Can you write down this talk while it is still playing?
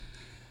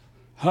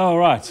All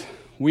right,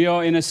 we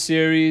are in a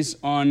series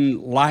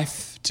on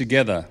life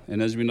together.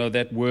 And as we know,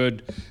 that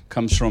word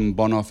comes from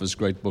Bonhoeffer's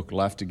great book,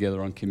 Life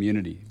Together on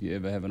Community. If you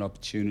ever have an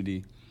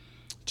opportunity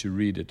to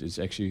read it, it's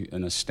actually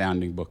an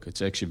astounding book.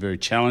 It's actually very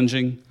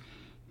challenging,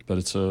 but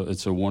it's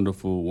a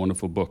wonderful,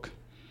 wonderful book.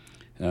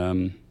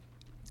 And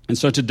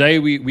so today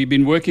we've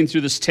been working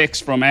through this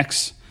text from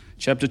Acts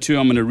chapter 2.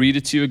 I'm going to read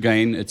it to you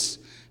again. It's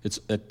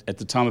at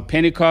the time of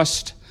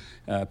Pentecost.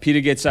 Peter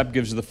gets up,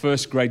 gives the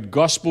first great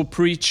gospel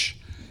preach.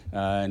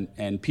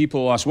 And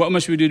people ask, what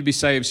must we do to be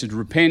saved? He said,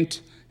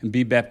 repent and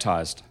be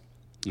baptized.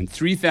 And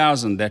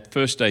 3,000 that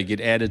first day get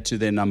added to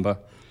their number.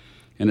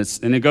 And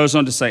it goes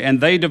on to say,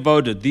 and they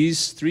devoted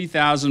these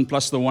 3,000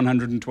 plus the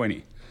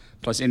 120,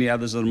 plus any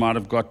others that might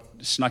have got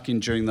snuck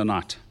in during the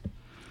night.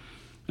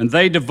 And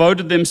they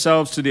devoted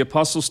themselves to the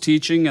apostles'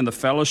 teaching and the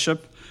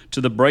fellowship,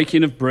 to the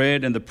breaking of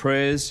bread and the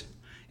prayers,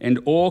 and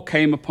awe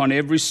came upon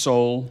every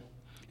soul,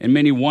 and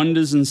many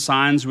wonders and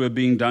signs were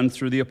being done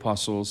through the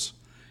apostles.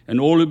 And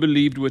all who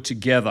believed were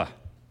together,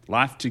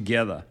 life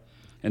together,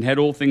 and had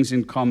all things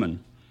in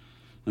common.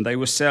 And they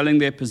were selling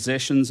their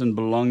possessions and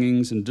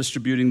belongings and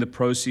distributing the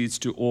proceeds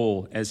to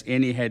all as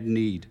any had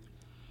need.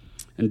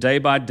 And day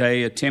by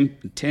day,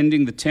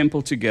 attending the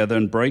temple together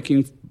and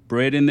breaking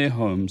bread in their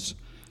homes,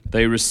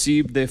 they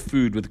received their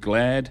food with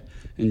glad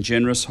and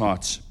generous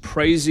hearts,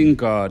 praising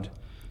God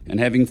and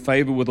having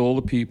favor with all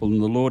the people.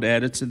 And the Lord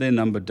added to their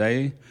number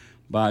day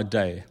by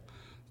day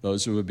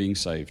those who were being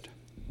saved.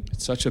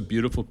 It's such a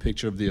beautiful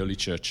picture of the early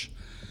church.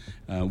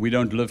 We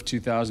don't live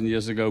 2,000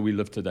 years ago, we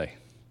live today.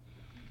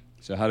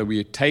 So how do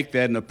we take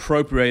that and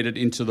appropriate it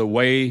into the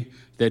way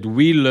that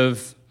we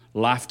live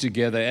life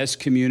together as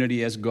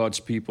community, as God's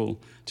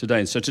people today?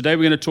 And so today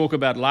we're going to talk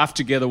about life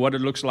together, what it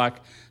looks like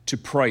to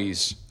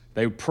praise.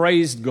 They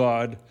praised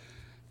God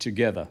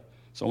together.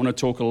 So I want to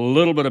talk a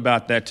little bit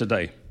about that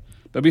today.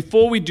 But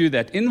before we do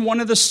that, in one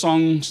of the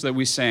songs that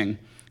we sang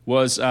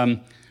was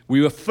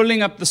we were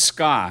filling up the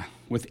sky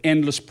with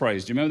endless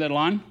praise. Do you remember that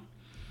line?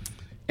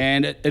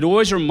 And it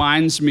always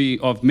reminds me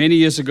of many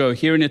years ago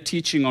hearing a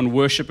teaching on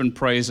worship and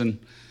praise. And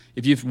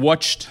if you've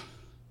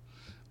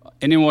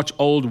anyone watch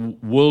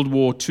old World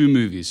War II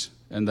movies,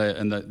 and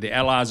the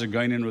Allies are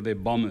going in with their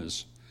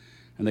bombers,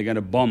 and they're going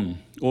to bomb,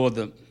 or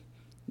the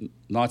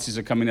Nazis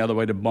are coming the other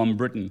way to bomb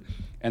Britain,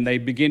 and they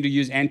begin to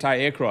use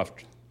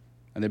anti-aircraft,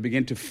 and they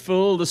begin to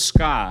fill the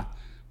sky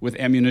with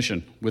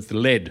ammunition, with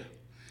lead,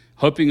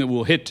 hoping it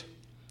will hit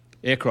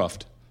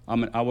aircraft.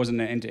 I was in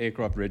an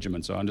anti-aircraft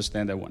regiment, so I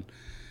understand that one.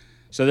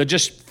 So they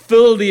just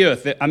fill the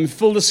earth,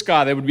 fill the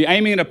sky. They would be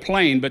aiming at a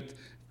plane, but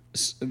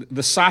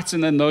the sights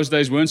in those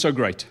days weren't so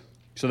great.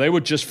 So they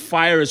would just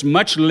fire as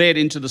much lead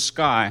into the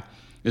sky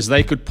as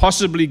they could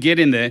possibly get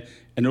in there,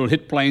 and it would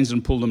hit planes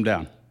and pull them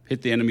down,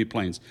 hit the enemy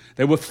planes.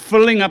 They were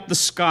filling up the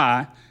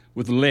sky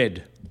with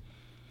lead.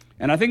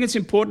 And I think it's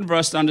important for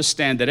us to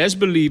understand that as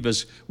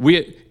believers,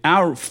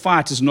 our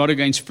fight is not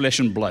against flesh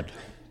and blood.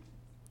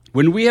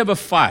 When we have a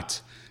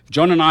fight,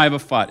 John and I have a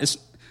fight.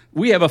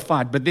 We have a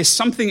fight, but there's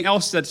something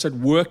else that's at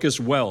work as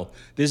well.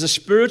 There's a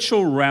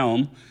spiritual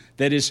realm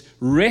that is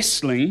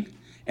wrestling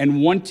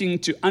and wanting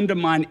to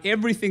undermine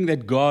everything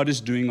that God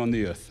is doing on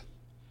the earth.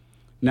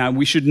 Now,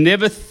 we should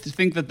never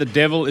think that the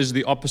devil is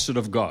the opposite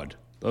of God.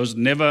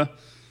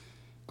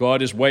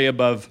 God is way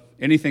above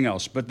anything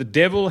else. But the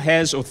devil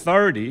has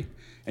authority,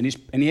 and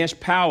he has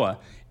power,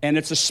 and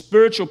it's a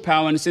spiritual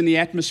power, and it's in the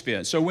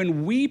atmosphere. So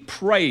when we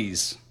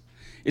praise,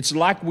 it's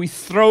like we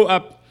throw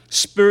up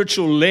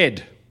spiritual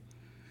lead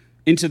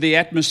into the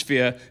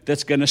atmosphere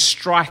that's going to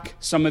strike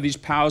some of these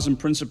powers and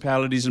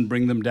principalities and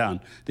bring them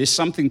down. There's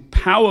something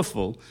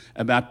powerful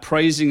about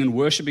praising and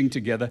worshiping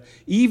together,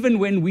 even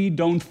when we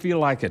don't feel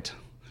like it,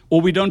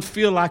 or we don't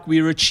feel like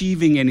we're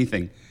achieving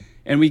anything.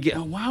 And we get,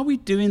 why are we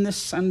doing this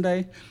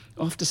Sunday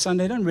after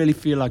Sunday? I don't really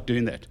feel like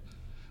doing that.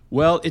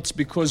 Well, it's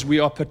because we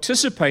are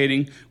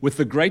participating with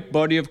the great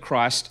body of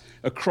Christ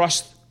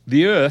across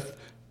the earth,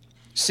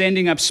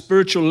 sending up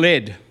spiritual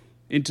lead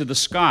into the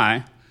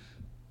sky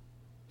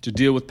to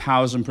deal with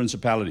powers and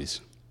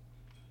principalities.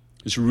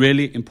 It's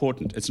really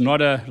important. It's not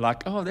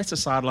that's a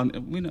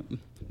sideline.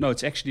 No,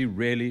 it's actually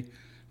really,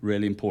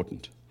 really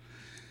important.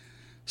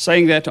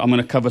 Saying that, I'm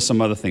going to cover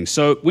some other things.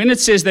 So when it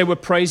says they were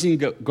praising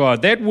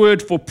God, that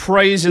word for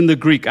praise in the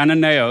Greek,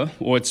 ananeo,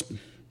 or its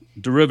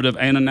derivative,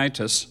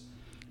 ananatos,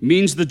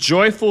 means the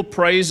joyful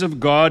praise of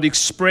God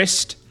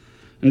expressed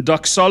in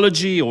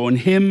doxology or in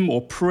hymn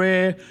or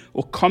prayer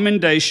or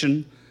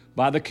commendation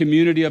by the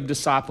community of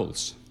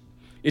disciples.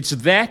 It's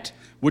that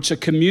which a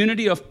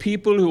community of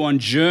people who are on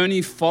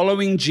journey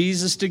following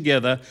Jesus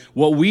together,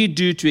 what we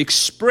do to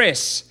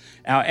express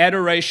our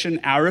adoration,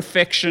 our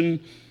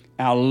affection,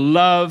 our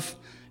love,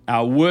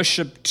 our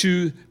worship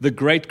to the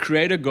great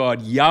Creator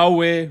God,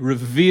 Yahweh,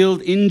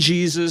 revealed in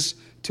Jesus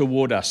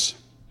toward us.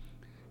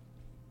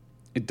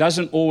 It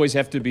doesn't always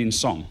have to be in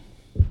song.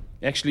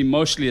 Actually,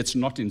 mostly it's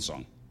not in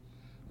song.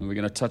 And we're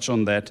going to touch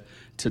on that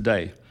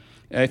today.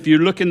 If you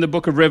look in the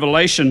book of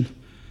Revelation,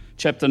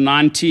 chapter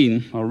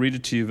 19, I'll read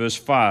it to you, verse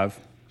 5.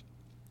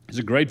 It's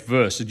a great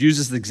verse. It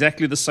uses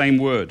exactly the same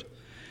word.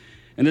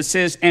 And it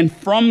says, and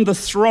from the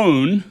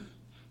throne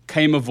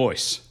came a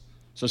voice.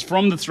 So it's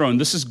from the throne.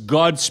 This is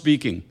God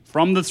speaking.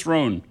 From the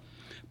throne.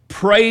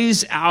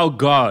 Praise our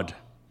God,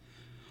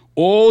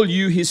 all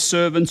you his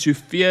servants who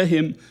fear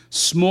him,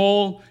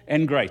 small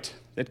and great.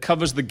 That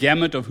covers the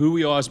gamut of who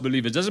we are as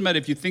believers. It doesn't matter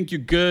if you think you're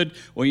good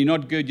or you're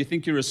not good. You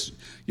think you're a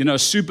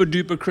super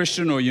duper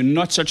Christian or you're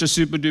not such a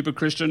super duper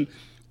Christian.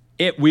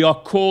 We are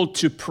called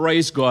to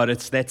praise God.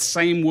 It's that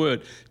same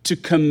word, to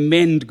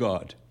commend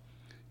God,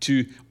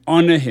 to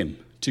honor him,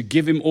 to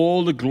give him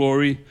all the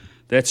glory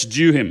that's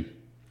due him.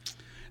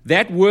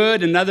 That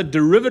word, another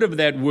derivative of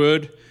that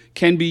word,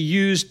 can be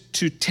used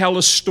to tell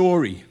a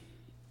story.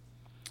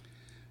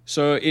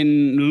 So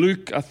in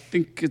Luke, I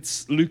think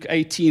it's Luke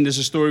 18, there's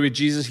a story where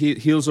Jesus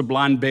heals a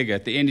blind beggar.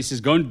 At the end, he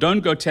says,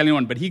 don't go tell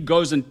anyone, but he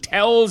goes and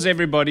tells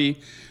everybody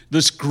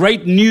this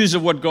great news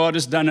of what God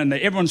has done, and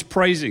everyone's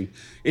praising.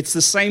 It's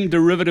the same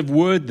derivative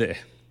word there.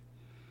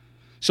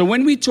 So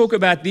when we talk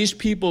about these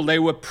people, they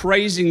were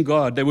praising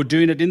God. They were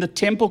doing it in the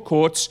temple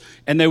courts,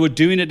 and they were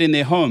doing it in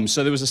their homes.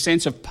 So there was a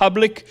sense of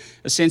public,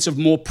 a sense of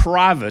more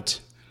private.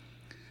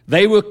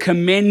 They were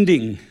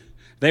commending,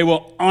 they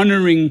were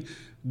honoring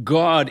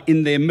God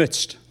in their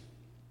midst.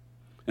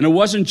 And it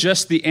wasn't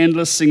just the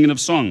endless singing of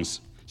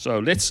songs. So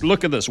let's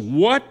look at this.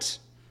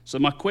 So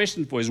my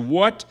question for you is,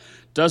 what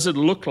does it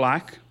look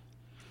like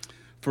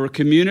for a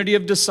community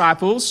of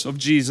disciples of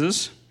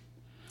Jesus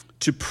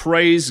to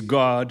praise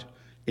God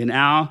in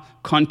our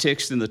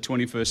context in the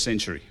 21st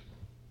century?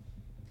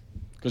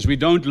 Because we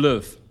don't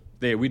live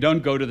there. We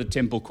don't go to the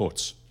temple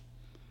courts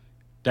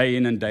day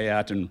in and day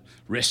out and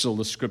wrestle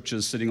the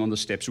scriptures sitting on the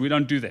steps. We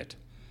don't do that.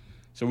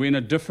 So we're in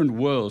a different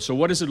world. So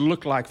what does it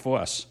look like for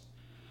us?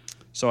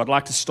 So I'd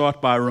like to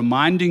start by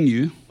reminding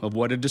you of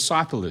what a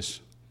disciple is.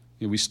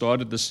 We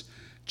started this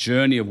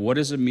journey of what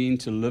does it mean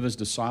to live as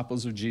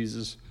disciples of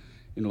Jesus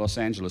in Los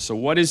Angeles. So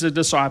what is a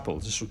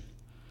disciple?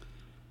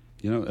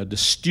 A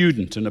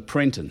student, an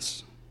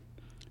apprentice,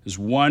 is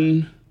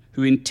one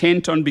who,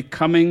 intent on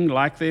becoming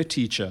like their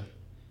teacher,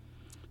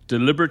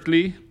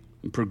 deliberately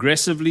and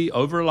progressively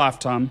over a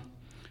lifetime,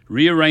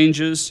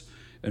 rearranges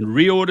and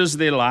reorders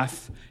their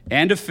life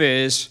and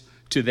affairs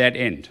to that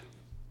end.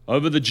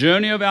 Over the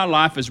journey of our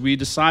life, as we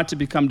decide to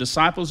become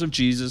disciples of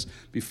Jesus,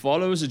 be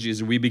followers of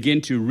Jesus, we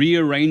begin to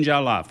rearrange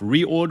our life,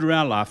 reorder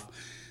our life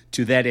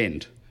to that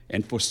end.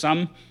 And for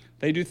some,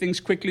 they do things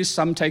quickly,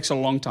 some takes a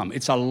long time.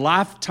 It's a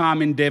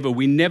lifetime endeavor.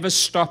 We never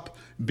stop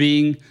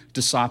being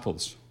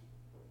disciples.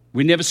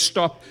 We never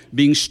stop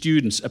being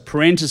students,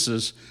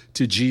 apprentices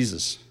to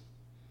Jesus.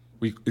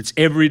 It's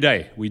every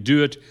day. We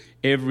do it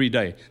every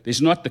day.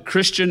 There's not the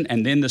Christian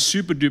and then the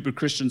super duper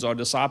Christians are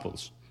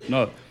disciples.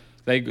 No,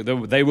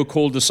 they were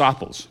called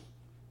disciples.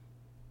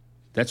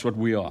 That's what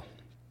we are.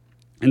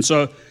 And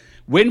so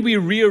when we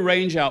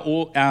rearrange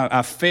our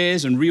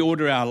affairs and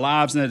reorder our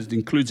lives, and that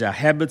includes our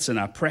habits and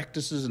our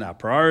practices and our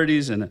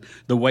priorities and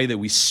the way that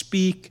we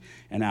speak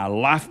and our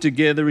life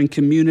together in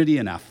community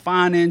and our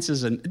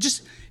finances and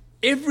just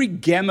every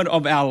gamut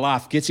of our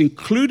life gets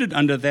included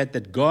under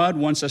that God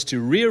wants us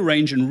to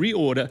rearrange and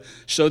reorder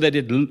so that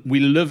we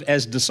live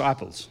as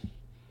disciples.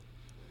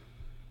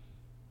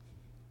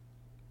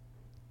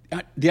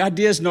 The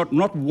idea is not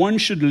one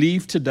should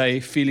leave today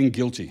feeling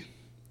guilty,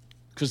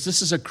 because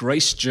this is a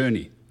grace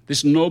journey.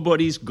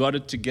 Nobody's got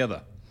it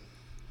together.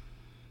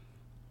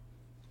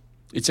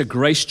 It's a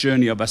grace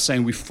journey of us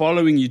saying, we're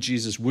following you,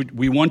 Jesus.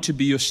 We want to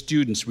be your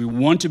students. We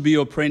want to be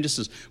your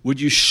apprentices.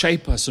 Would you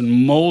shape us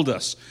and mold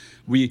us?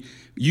 We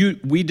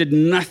did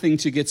nothing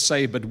to get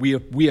saved, but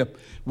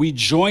we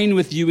join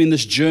with you in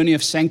this journey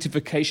of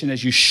sanctification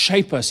as you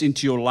shape us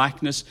into your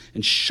likeness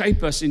and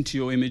shape us into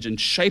your image and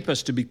shape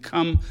us to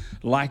become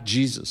like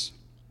Jesus.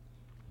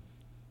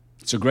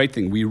 It's a great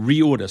thing. We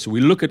reorder. So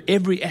we look at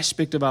every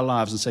aspect of our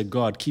lives and say,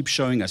 God, keep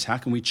showing us. How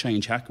can we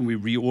change? How can we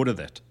reorder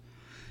that?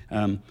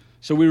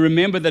 So we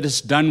remember that it's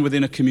done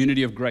within a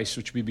community of grace,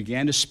 which we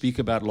began to speak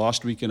about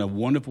last week in a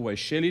wonderful way.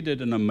 Shelley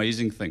did an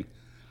amazing thing.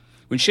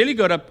 When Shelley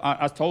got up,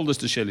 I told this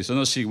to Shelley, so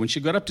no, see, when she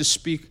got up to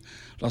speak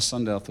last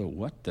Sunday, I thought,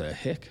 what the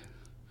heck?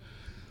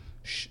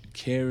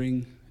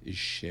 Caring is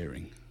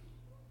sharing.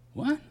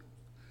 What?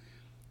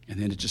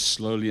 And then it just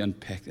slowly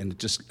unpacked, and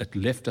it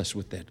left us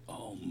with that,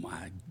 oh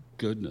my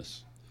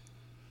goodness.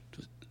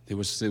 There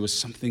was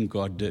something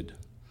God did.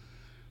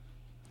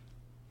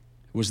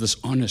 It was this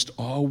honest,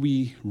 are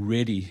we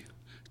ready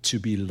to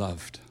be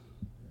loved?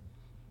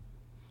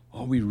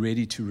 Are we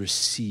ready to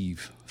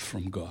receive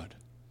from God?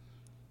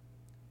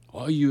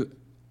 Are you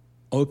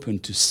open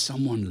to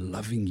someone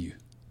loving you?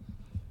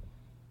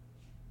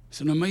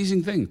 It's an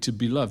amazing thing to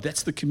be loved.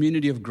 That's the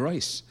community of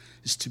grace,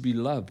 is to be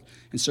loved.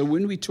 And so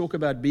when we talk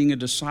about being a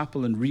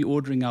disciple and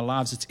reordering our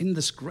lives, it's in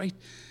this great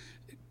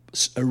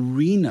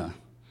arena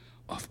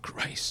of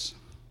grace.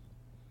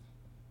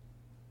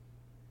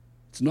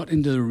 It's not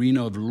in the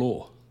arena of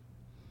law.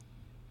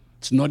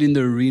 It's not in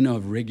the arena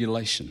of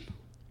regulation.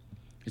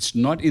 It's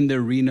not in the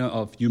arena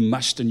of you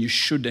must and you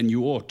should and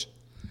you ought.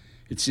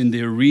 It's in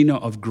the arena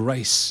of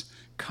grace.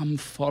 Come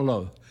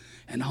follow,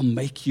 and I'll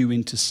make you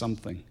into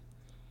something.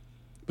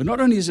 But not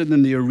only is it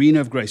in the arena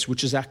of grace,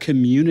 which is our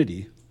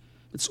community,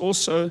 it's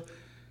also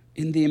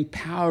in the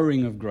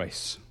empowering of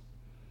grace.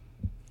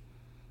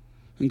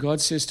 And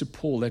God says to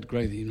Paul, that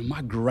grace,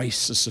 my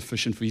grace is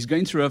sufficient for you. He's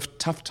going through a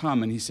tough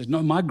time, and he says,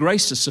 no, my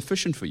grace is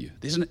sufficient for you.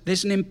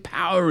 There's an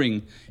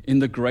empowering in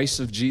the grace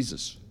of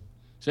Jesus.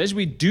 So as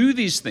we do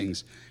these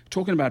things,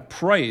 talking about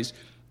praise,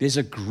 there's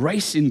a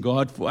grace in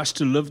God for us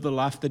to live the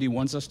life that he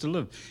wants us to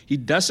live. He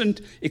doesn't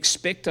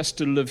expect us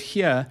to live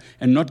here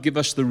and not give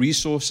us the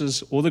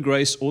resources or the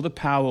grace or the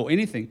power or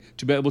anything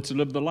to be able to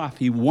live the life.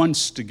 He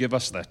wants to give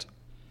us that.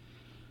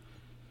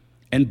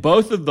 And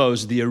both of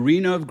those, the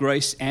arena of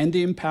grace and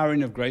the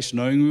empowering of grace,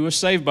 knowing we were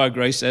saved by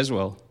grace as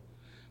well,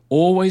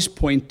 always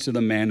point to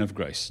the man of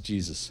grace,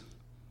 Jesus,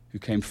 who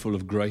came full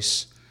of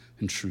grace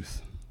and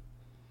truth.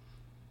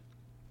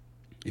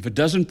 If it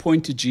doesn't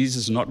point to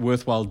Jesus, it's not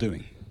worthwhile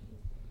doing.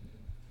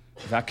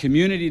 If our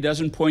community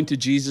doesn't point to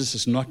Jesus,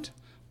 it's not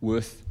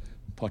worth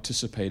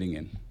participating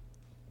in.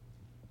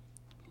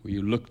 We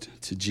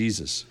looked to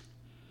Jesus.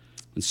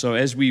 And so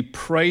as we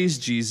praise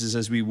Jesus,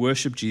 as we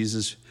worship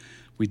Jesus,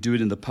 we do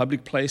it in the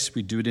public place,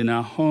 we do it in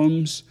our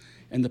homes,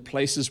 and the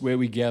places where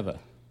we gather.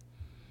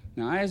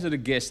 Now, I hazard a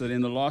guess that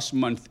in the last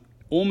month,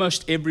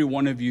 almost every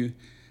one of you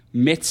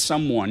met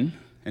someone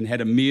and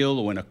had a meal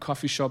or in a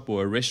coffee shop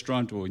or a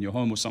restaurant or in your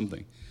home or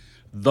something.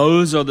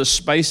 Those are the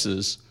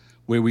spaces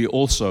where we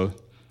also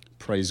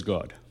praise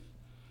God.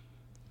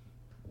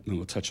 And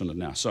we'll touch on it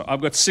now. So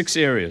I've got 6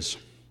 areas.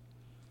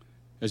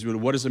 As well,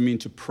 what does it mean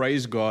to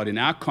praise God in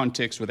our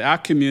context, with our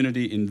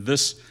community in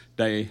this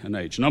day and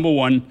age? Number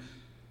 1,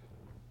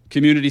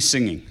 community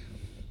singing,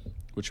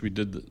 which we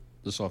did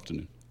this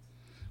afternoon,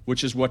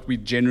 which is what we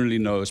generally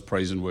know as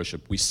praise and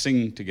worship. We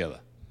sing together.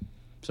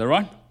 Is that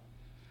right?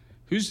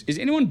 Is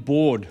anyone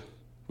bored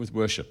with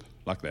worship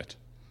like that?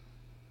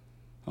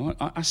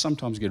 I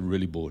sometimes get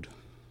really bored.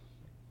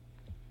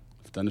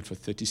 I've done it for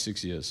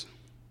 36 years.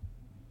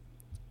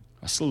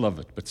 I still love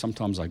it, but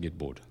sometimes I get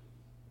bored.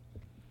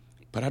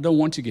 But I don't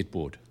want to get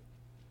bored,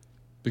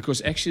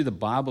 because actually the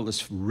Bible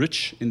is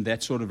rich in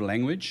that sort of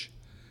language.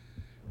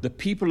 The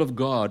people of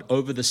God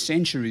over the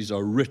centuries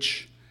are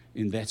rich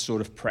in that sort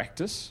of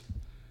practice.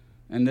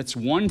 And that's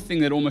one thing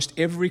that almost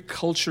every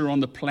culture on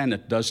the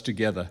planet does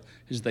together,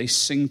 is they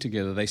sing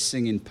together. They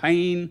sing in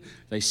pain,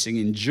 they sing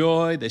in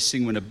joy, they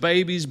sing when a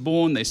baby's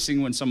born, they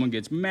sing when someone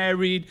gets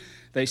married,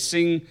 they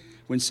sing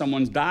when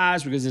someone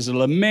dies because there's a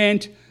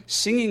lament.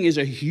 Singing is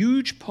a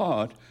huge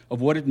part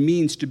of what it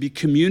means to be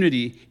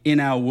community in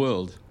our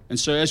world. And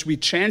so as we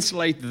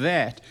translate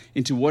that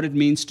into what it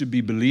means to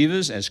be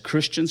believers, as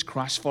Christians,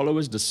 Christ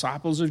followers,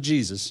 disciples of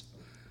Jesus,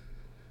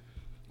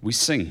 we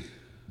sing.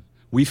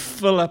 We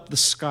fill up the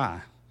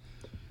sky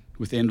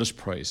with endless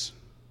praise.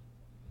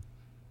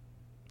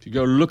 If you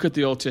go look at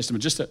the Old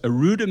Testament, just a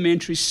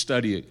rudimentary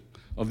study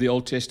of the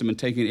Old Testament,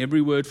 taking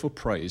every word for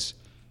praise,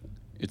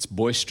 it's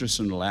boisterous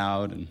and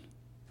loud and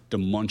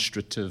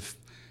demonstrative.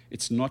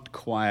 It's not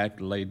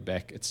quiet, laid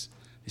back. There's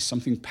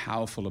something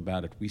powerful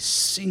about it. We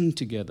sing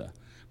together.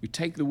 We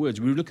take the words.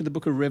 We look at the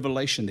book of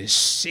Revelation. They're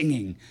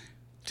singing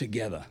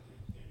together.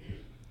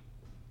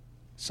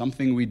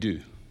 Something we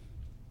do.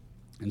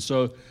 And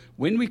so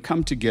when we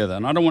come together,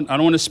 and I don't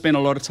want to spend a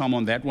lot of time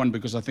on that one,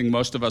 because I think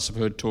most of us have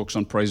heard talks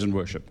on praise and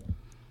worship.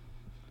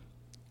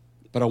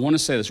 But I want to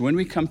say this. When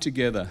we come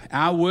together,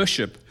 our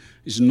worship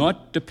is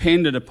not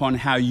dependent upon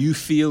how you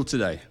feel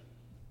today.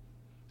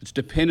 It's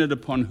dependent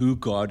upon who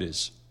God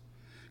is.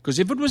 Because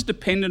if it was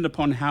dependent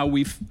upon how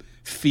we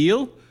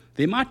feel,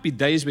 there might be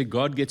days where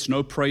God gets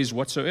no praise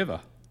whatsoever.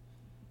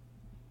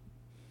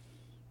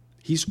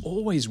 He's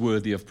always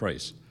worthy of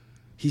praise.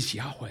 He's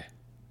Yahweh.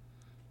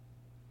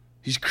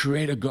 He's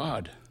Creator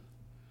God.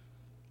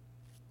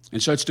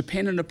 And so it's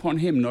dependent upon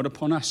Him, not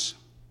upon us.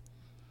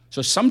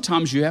 So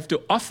sometimes you have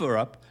to offer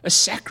up a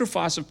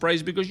sacrifice of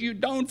praise because you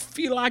don't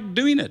feel like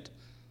doing it.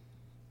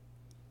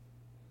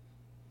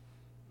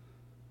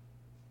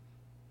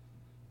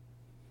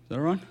 Is that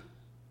right?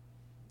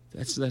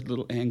 That's that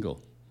little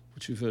angle,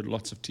 which we've heard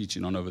lots of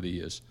teaching on over the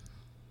years.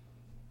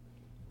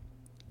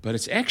 But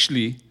it's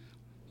actually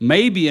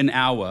maybe an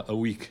hour a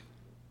week.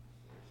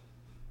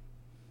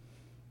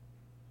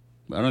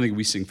 I don't think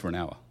we sing for an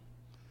hour.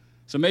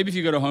 So maybe if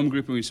you go to a home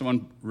group and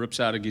someone rips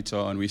out a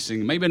guitar and we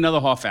sing, maybe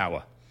another half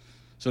hour.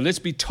 So let's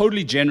be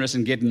totally generous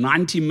and get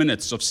 90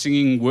 minutes of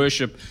singing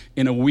worship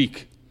in a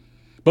week.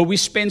 But we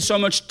spend so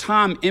much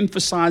time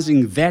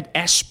emphasizing that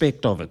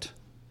aspect of it.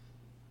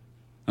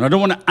 And I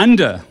don't want to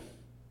undersell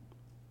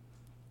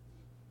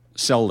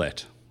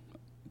that.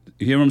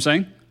 You hear what I'm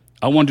saying?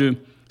 I want to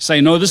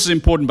say, no, this is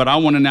important, but I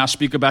want to now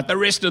speak about the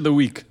rest of the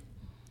week.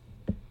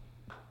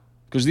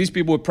 Because these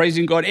people were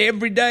praising God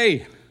every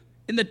day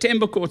in the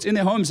temple courts, in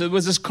their homes. There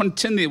was this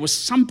continuity. There was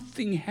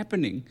something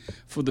happening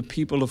for the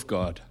people of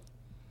God.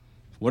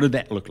 What did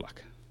that look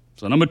like?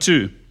 So number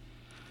 2,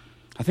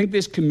 I think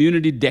there's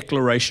community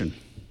declaration.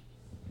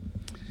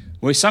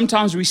 where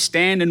sometimes we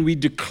stand and we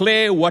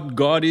declare what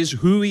God is,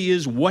 who He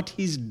is, what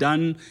He's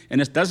done, and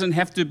it doesn't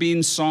have to be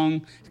in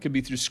song. It can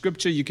be through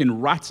Scripture. You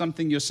can write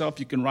something yourself.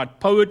 You can write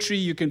poetry.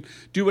 You can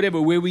do whatever,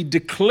 where we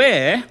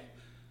declare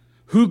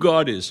who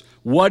God is,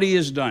 what He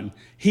has done.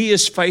 He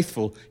is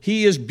faithful.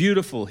 He is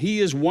beautiful.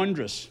 He is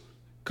wondrous.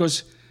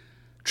 Because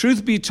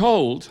truth be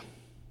told,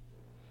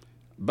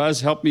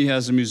 Buzz, help me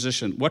as a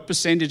musician, what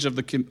percentage of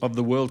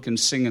the world can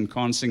sing and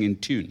can't sing in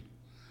tune?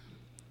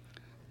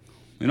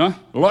 You know,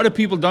 a lot of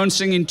people don't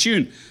sing in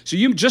tune. So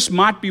you just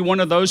might be one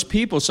of those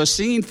people. So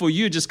singing for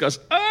you just goes,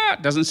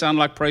 it doesn't sound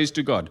like praise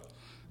to God.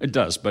 It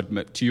does,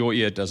 but to your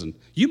ear it doesn't.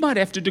 You might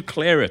have to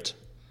declare it.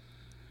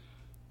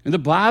 And the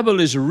Bible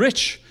is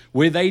rich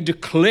where they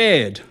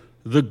declared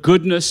the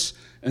goodness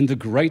and the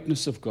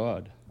greatness of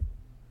God.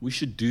 We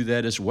should do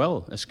that as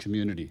well as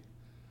community.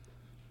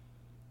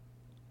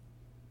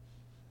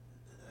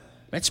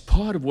 That's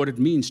part of what it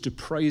means to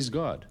praise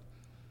God.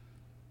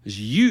 Is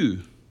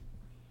you,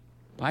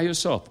 by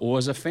yourself, or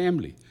as a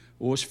family,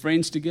 or as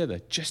friends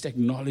together, just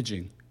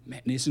acknowledging,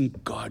 man,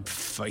 isn't God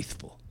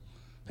faithful?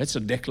 That's a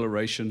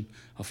declaration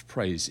of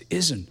praise.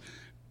 Isn't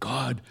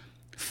God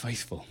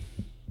faithful?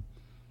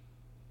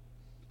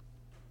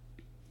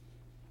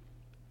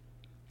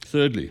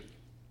 Thirdly,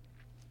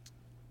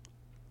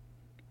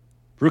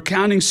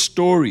 recounting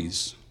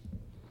stories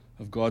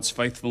of God's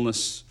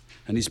faithfulness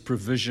and His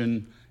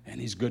provision and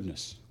His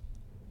goodness.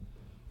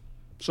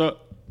 So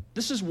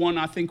this is one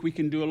I think we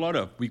can do a lot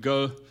of. We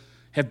go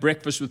have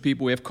breakfast with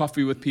people, we have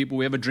coffee with people,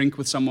 we have a drink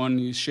with someone,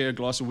 you share a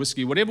glass of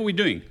whiskey, whatever we're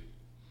doing.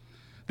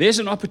 There's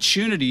an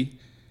opportunity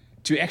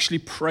to actually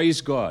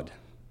praise God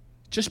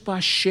just by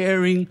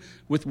sharing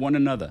with one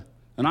another.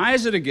 And I,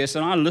 as a guest,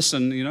 and I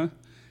listen,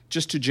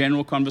 just to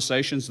general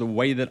conversations, the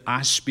way that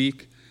I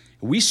speak.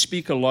 We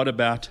speak a lot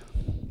about,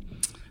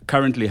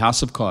 currently,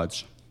 House of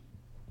Cards.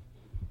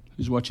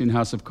 Who's watching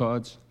House of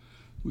Cards?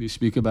 We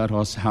speak about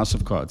House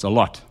of Cards a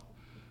lot.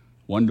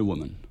 Wonder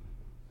Woman.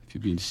 If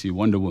you've been to see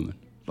Wonder Woman.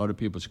 A lot of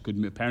people, it's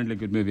apparently a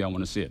good movie, I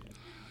want to see it.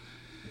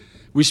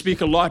 We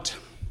speak a lot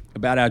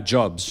about our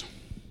jobs.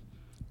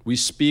 We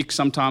speak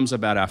sometimes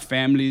about our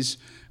families.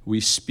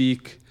 We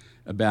speak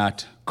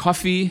about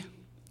coffee.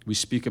 We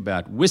speak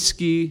about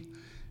whiskey.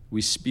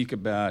 We speak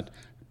about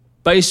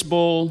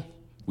baseball.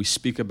 We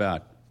speak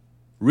about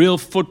real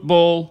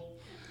football.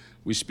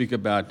 We speak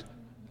about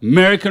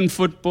American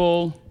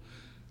football.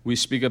 We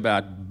speak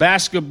about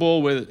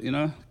basketball with,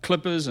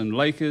 Clippers and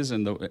Lakers,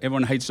 and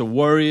everyone hates the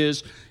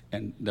Warriors,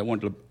 and they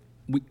want to.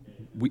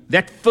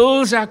 That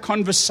fills our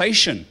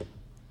conversation.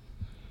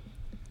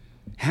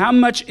 How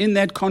much in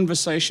that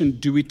conversation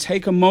do we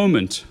take a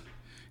moment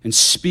and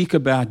speak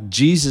about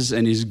Jesus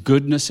and His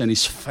goodness and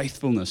His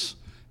faithfulness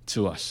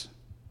to us?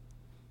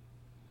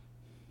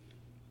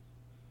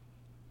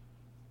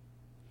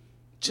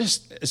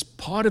 Just as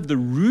part of the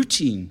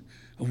routine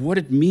of what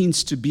it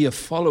means to be a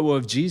follower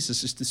of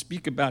Jesus is to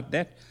speak about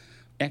that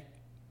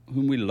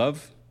whom we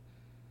love.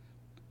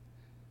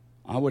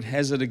 I would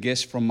hazard a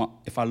guess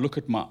if I look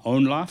at my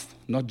own life,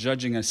 not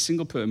judging a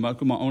single person,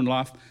 look at my own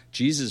life,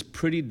 Jesus is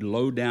pretty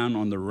low down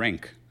on the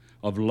rank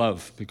of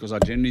love, because I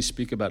generally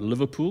speak about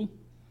Liverpool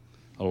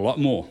a lot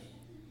more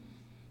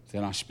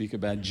than I speak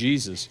about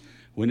Jesus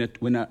when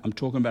I'm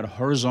talking about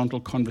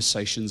horizontal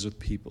conversations with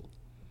people.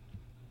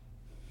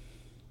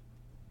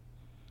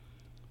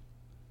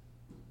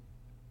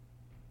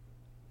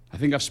 I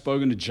think I've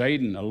spoken to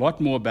Jaden a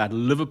lot more about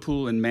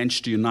Liverpool and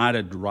Manchester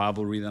United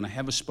rivalry than I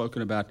have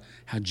spoken about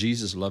how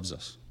Jesus loves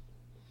us.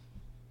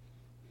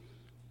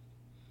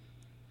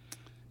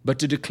 But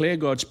to declare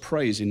God's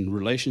praise in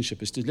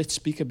relationship is let's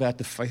speak about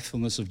the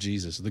faithfulness of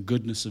Jesus, the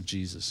goodness of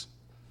Jesus,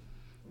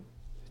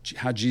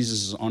 how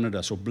Jesus has honored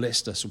us or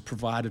blessed us or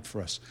provided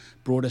for us,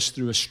 brought us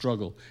through a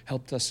struggle,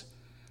 helped us.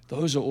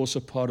 Those are also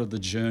part of the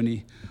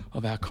journey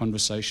of our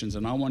conversations,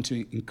 and I want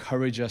to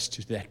encourage us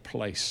to that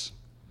place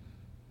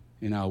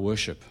in our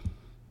worship,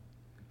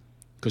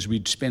 because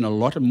we spend a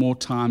lot more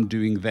time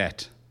doing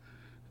that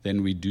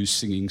than we do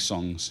singing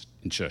songs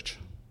in church.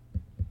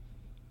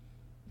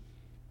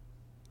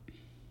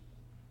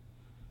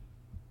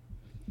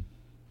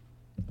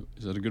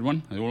 Is that a good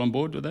one? Are you all on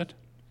board with that?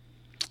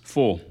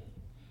 4.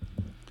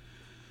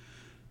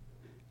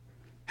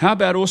 How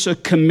about also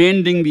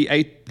commending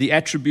the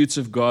attributes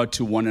of God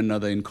to one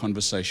another in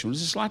conversation?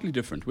 This is slightly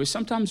different, where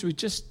sometimes we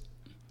just,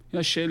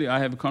 Shelley, I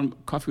have a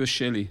coffee with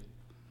Shelley.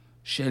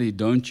 Shelley,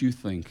 don't you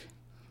think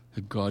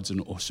that God's an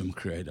awesome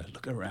creator?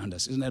 Look around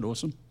us. Isn't that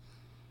awesome?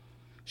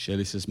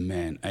 Shelley says,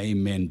 man,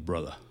 amen,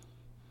 brother.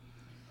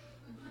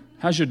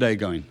 How's your day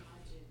going?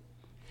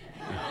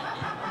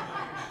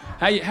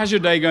 How's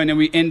your day going? And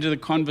we end the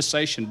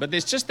conversation. But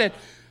there's just that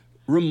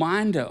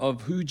reminder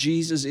of who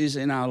Jesus is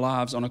in our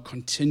lives on a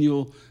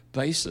continual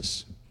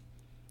basis.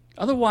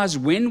 Otherwise,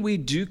 when we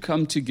do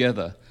come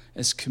together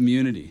as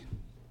community,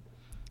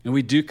 and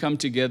we do come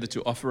together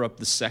to offer up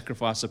the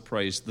sacrifice of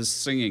praise, this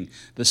singing,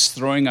 this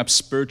throwing up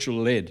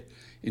spiritual lead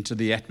into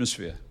the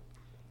atmosphere,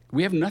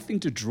 we have nothing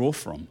to draw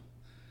from,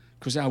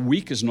 because our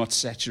week is not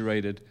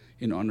saturated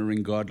in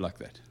honoring God like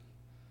that.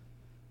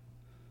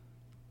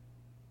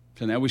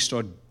 So now we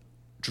start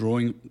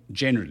drawing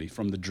generally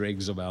from the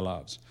dregs of our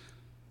lives,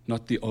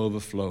 not the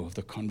overflow of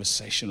the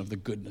conversation of the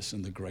goodness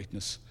and the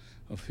greatness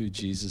of who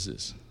Jesus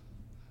is.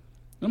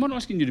 I'm not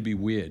asking you to be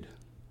weird.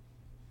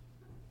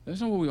 That's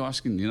not what we're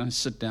asking.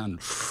 Sit down,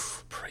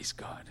 praise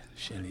God.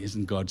 Shelley,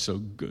 isn't God so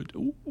good?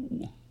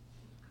 Ooh.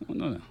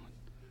 No.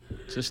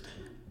 Just,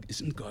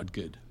 isn't God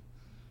good?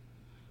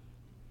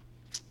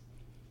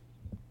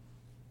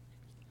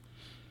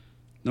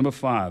 Number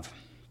 5,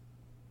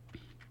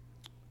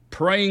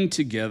 praying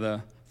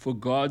together for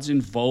God's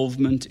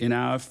involvement in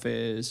our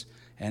affairs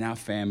and our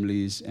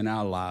families and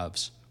our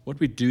lives. What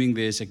we're doing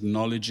there is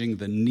acknowledging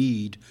the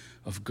need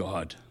of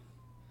God.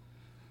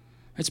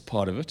 That's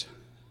part of it.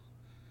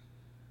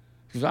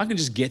 If I can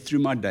just get through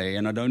my day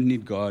and I don't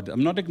need God,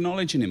 I'm not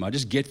acknowledging Him. I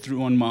just get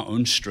through on my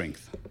own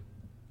strength,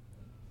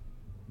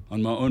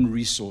 on my own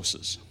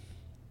resources.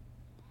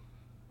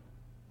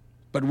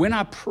 But when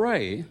I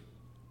pray,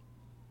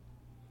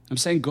 I'm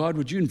saying, God,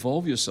 would you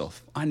involve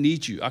yourself? I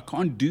need you. I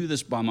can't do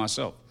this by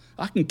myself.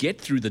 I can get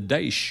through the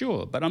day,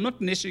 sure, but I'm not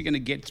necessarily going to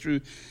get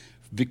through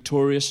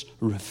victorious,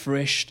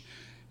 refreshed,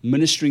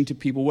 ministering to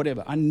people,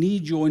 whatever. I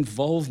need your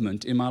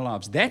involvement in my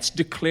lives. That's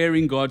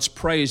declaring God's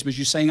praise, but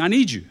you're saying, I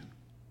need you.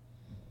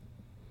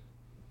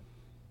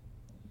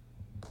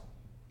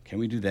 Can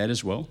we do that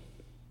as well?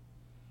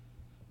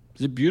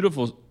 There's a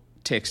beautiful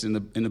text in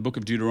the book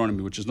of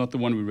Deuteronomy, which is not the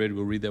one we read.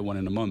 We'll read that one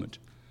in a moment.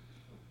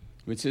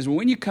 It says, well,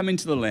 when you come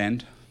into the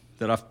land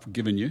that I've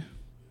given you,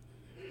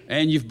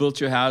 and you've built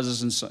your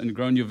houses and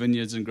grown your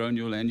vineyards and grown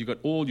your land, you've got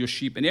all your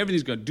sheep and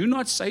everything's good, do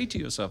not say to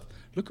yourself,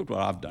 look at what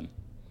I've done.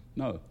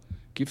 No,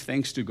 give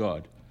thanks to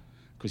God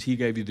because He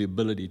gave you the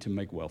ability to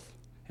make wealth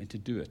and to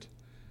do it.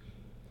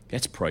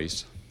 That's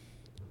praise.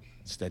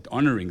 It's that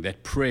honoring,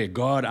 that prayer.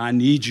 God, I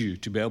need you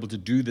to be able to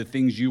do the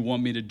things you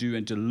want me to do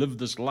and to live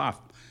this life,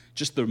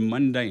 just the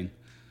mundane.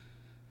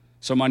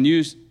 So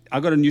I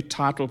got a new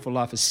title for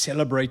life, is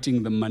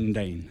Celebrating the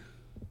Mundane.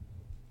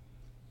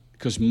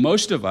 Because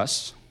most of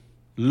us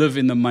live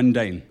in the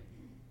mundane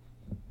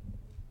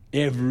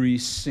every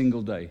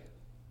single day.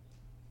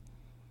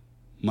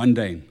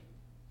 Mundane.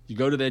 You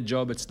go to that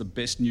job, it's the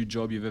best new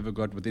job you've ever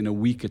got. Within a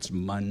week, it's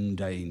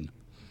mundane.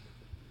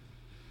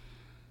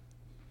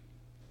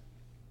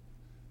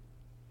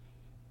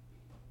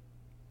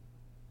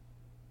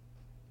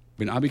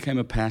 When I became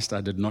a pastor,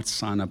 I did not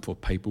sign up for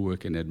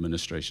paperwork and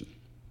administration.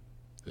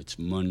 It's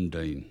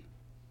mundane.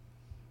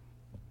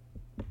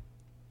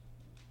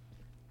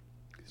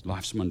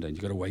 Life's mundane.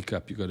 You've got to wake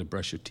up. You've got to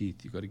brush your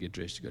teeth. You've got to get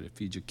dressed. You've got to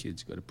feed your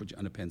kids. You've got to put your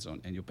underpants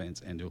on and your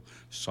pants and your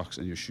socks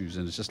and your shoes.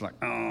 And it's just like,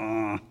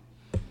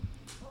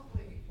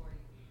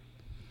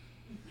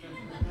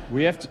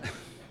 We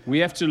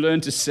have to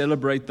learn to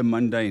celebrate the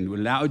mundane. We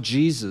allow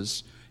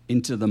Jesus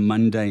into the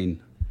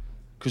mundane.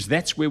 Because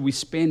that's where we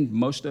spend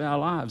most of our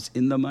lives,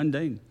 in the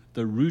mundane.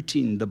 The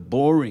routine, the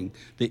boring,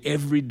 the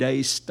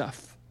everyday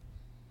stuff.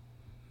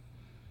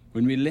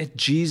 When we let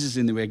Jesus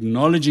in there, we're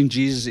acknowledging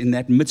Jesus in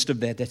that midst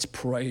of that, that's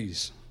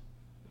praise.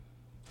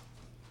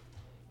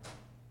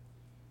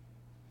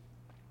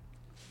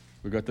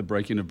 We got the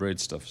breaking of bread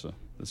stuff, so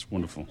that's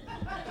wonderful.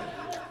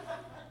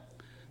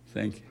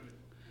 Thank you.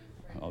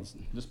 I'll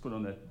just put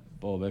on that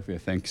bowl back there.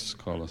 Thanks,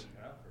 Carlos.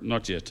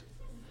 Not yet.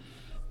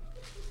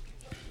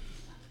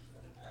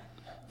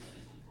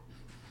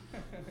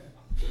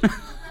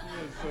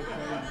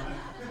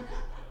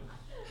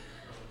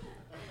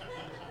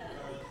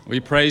 We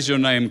praise your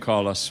name,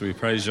 Carlos. We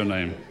praise your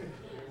name.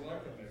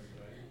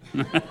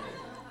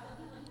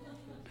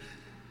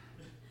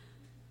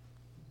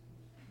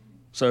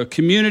 So,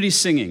 community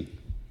singing,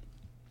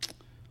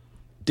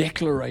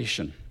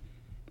 declaration,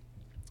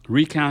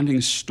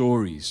 recounting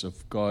stories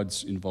of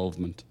God's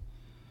involvement,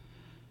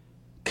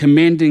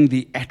 commending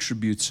the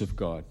attributes of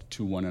God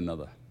to one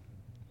another,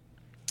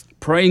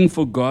 praying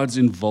for God's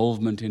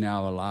involvement in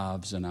our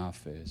lives and our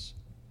affairs.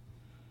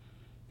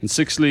 And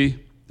sixthly,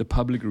 the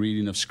public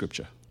reading of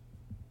Scripture.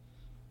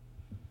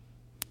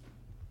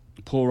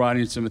 Paul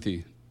writing to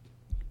Timothy,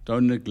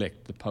 don't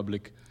neglect the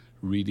public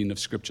reading of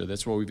Scripture.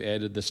 That's why we've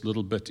added this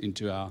little bit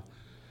into our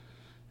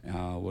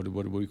what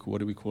do we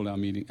call our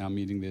meeting? Our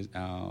meeting, there's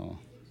our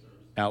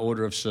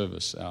order of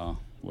service, our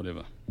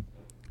whatever.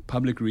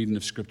 Public reading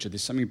of Scripture.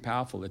 There's something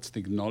powerful. It's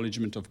the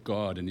acknowledgement of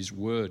God and His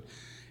Word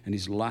and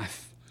His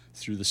life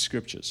through the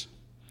Scriptures.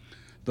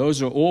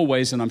 Those are all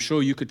ways, and I'm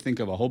sure you could think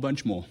of a whole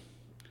bunch more,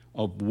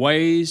 of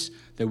ways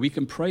that we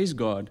can praise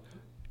God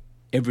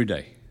every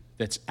day.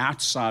 That's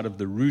outside of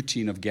the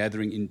routine of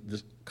gathering in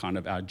the kind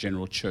of our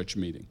general church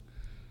meeting.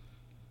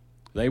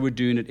 They were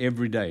doing it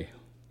every day,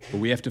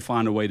 but we have to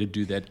find a way to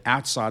do that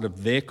outside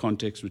of their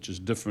context, which is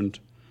different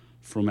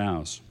from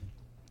ours.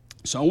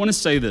 So I want to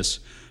say this.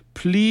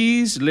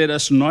 Please let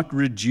us not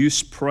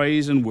reduce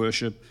praise and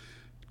worship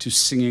to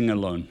singing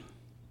alone.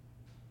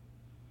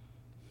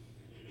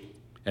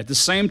 At the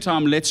same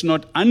time, let's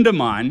not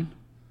undermine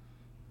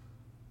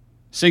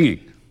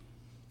singing,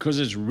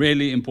 because it's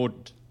really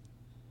important.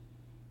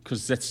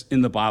 Because that's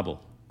in the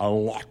Bible, a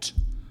lot,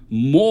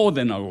 more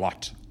than a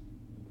lot.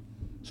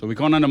 So we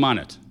can't undermine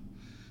it.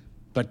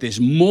 But there's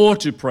more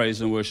to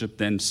praise and worship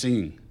than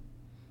singing.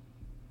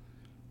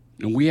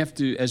 And we have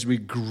to, as we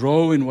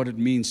grow in what it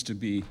means to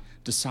be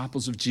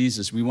disciples of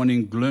Jesus, we want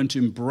to learn to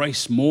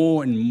embrace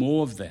more and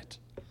more of that.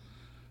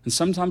 And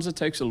sometimes it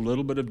takes a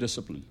little bit of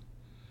discipline.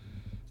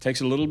 It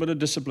takes a little bit of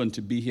discipline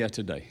to be here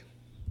today.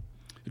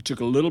 It took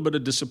a little bit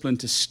of discipline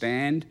to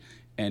stand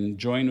and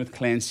join with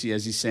Clancy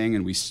as he sang,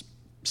 and we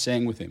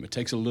sang with him. It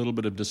takes a little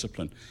bit of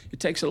discipline. It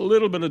takes a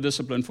little bit of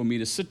discipline for me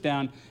to sit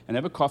down and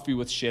have a coffee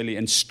with Shelley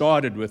and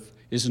started with,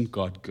 "Isn't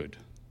God good?"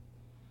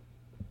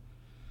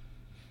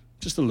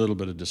 Just a little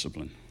bit of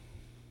discipline.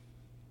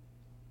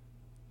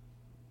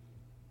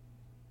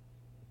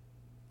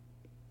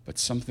 But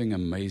something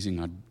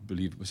amazing, I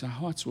believe, was our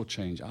hearts will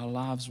change, our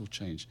lives will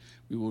change.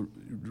 We will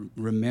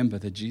remember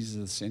that Jesus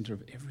is the center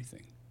of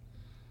everything.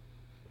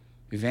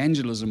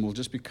 Evangelism will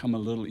just become a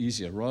little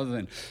easier rather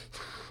than,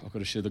 "I've got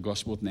to share the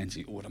gospel with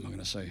Nancy. What am I going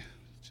to say?"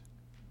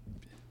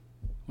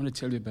 I want to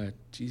tell you about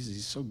Jesus.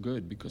 He's so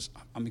good because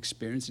I'm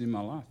experiencing it in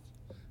my life.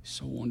 He's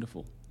so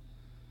wonderful.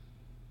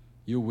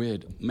 You're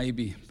weird,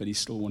 maybe, but he's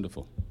still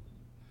wonderful.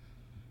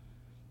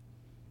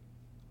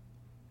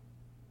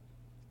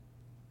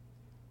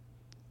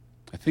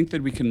 I think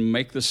that we can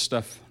make this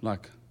stuff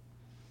like,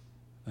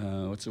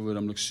 what's the word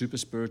I'm looking, super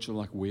spiritual,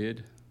 like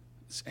weird.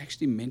 It's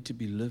actually meant to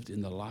be lived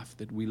in the life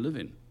that we live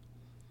in.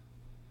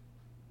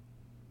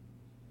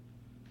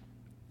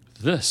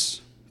 This,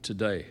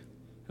 today,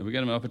 and we're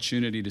going to have an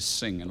opportunity to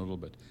sing a little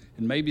bit.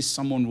 And maybe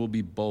someone will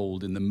be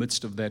bold in the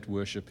midst of that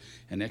worship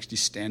and actually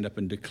stand up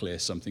and declare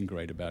something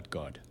great about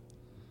God.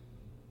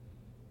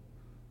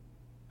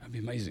 That'd be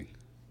amazing.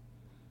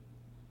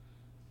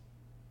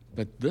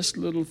 But this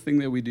little thing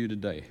that we do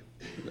today,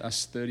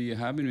 us 30,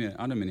 how many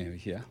are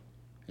here,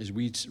 as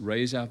we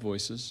raise our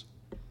voices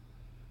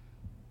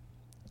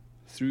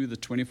through the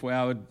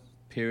 24-hour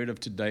period of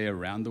today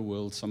around the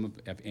world, some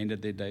have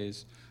ended their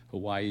days,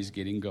 Hawaii is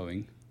getting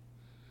going.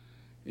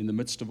 In the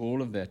midst of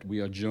all of that, we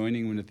are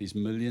joining with these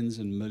millions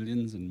and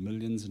millions and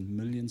millions and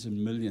millions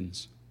and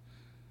millions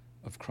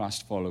of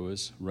Christ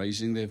followers,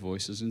 raising their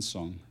voices in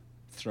song,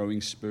 throwing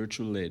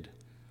spiritual lead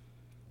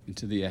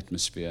into the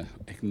atmosphere,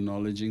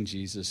 acknowledging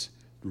Jesus,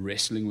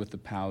 wrestling with the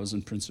powers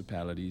and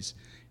principalities,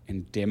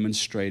 and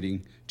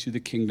demonstrating to the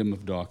kingdom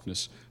of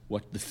darkness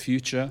what the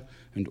future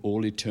and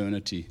all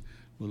eternity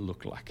will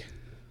look like.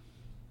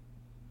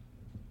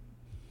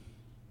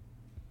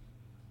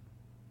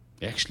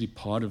 Actually,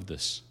 part of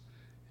this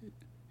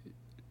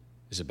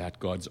is about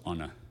God's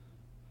honor.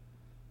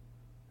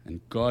 And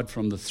God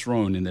from the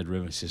throne in that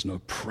river says, "No,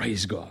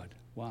 praise God."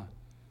 Why?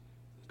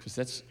 Because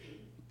that's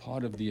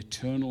part of the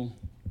eternal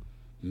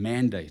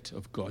mandate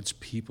of God's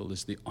people,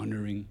 is the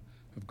honoring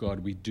of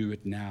God. We do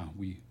it now.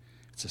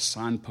 It's a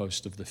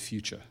signpost of the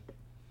future.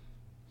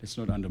 Let's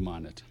not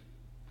undermine it.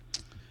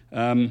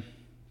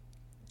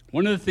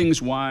 One of the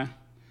things why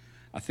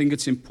I think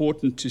it's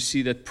important to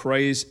see that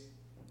praise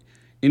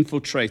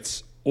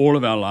infiltrates all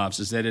of our lives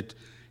is that it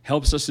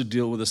helps us to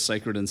deal with the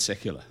sacred and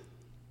secular.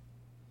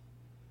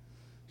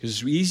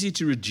 Because it's easy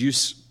to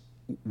reduce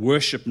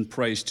worship and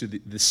praise to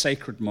the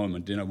sacred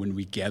moment, when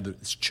we gather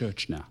as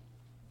church now.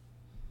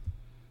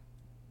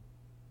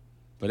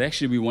 But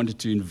actually we wanted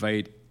to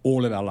invade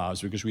all of our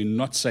lives because we're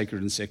not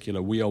sacred and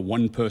secular. We are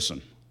one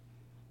person.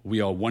 We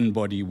are one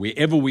body,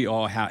 wherever we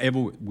are,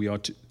 however we are.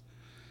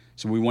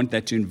 So we want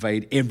that to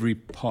invade every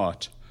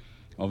part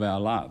of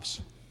our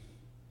lives.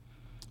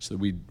 So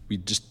we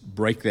just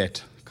break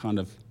that kind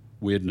of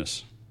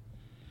weirdness.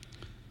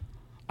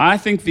 I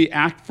think the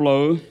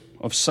outflow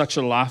of such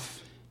a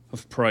life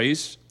of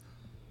praise,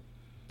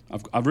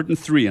 I've written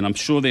 3, and I'm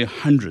sure there are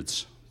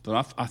hundreds,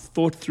 but I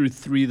thought through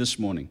 3 this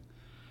morning.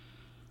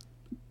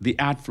 The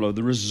outflow,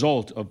 the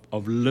result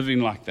of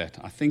living like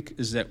that, I think,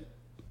 is that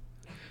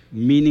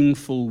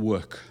meaningful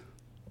work.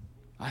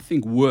 I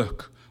think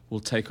work will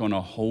take on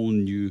a whole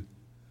new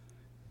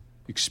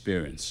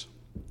experience.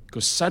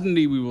 Because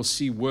suddenly we will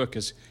see work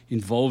as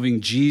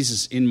involving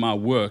Jesus in my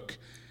work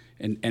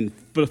and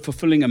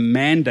fulfilling a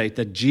mandate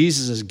that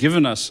Jesus has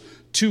given us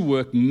to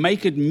work.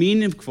 Make it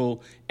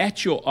meaningful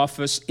at your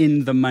office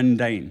in the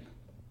mundane.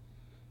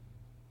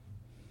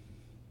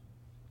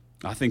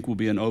 I think will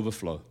be an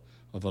overflow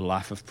of a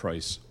life of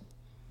praise.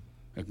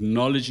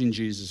 Acknowledging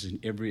Jesus in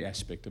every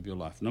aspect of your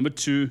life. Number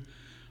 2,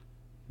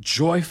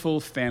 joyful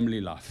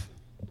family life.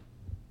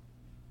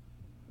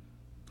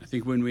 I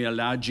think when we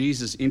allow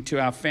Jesus into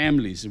our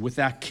families, with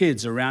our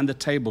kids around the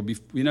table,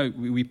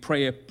 we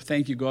pray,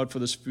 "Thank you, God, for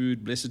this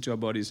food. Bless it to our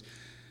bodies.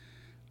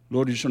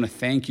 Lord, we just want to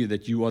thank you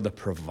that you are the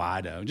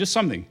provider." Just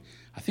something.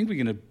 I think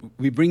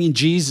we're bringing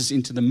Jesus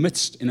into the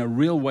midst in a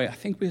real way. I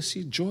think we'll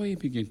see joy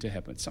begin to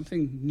happen.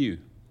 Something new.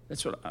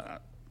 That's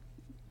what.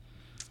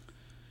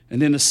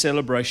 And then a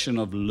celebration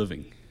of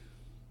living.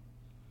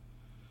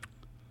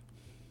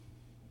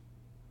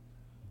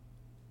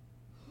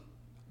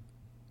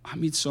 I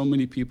meet so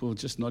many people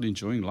just not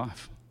enjoying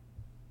life.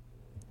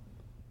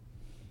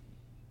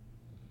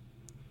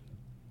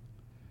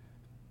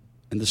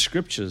 And the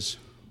scriptures,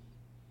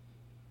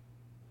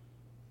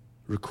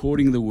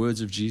 recording the words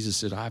of Jesus,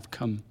 said, "I've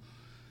come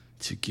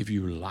to give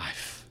you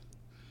life.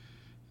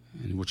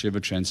 And whichever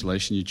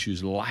translation you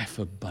choose, life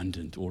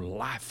abundant or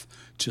life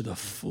to the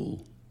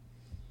full.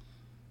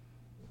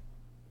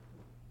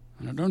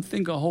 And I don't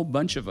think a whole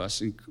bunch of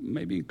us,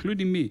 maybe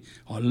including me,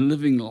 are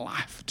living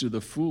life to the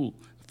full,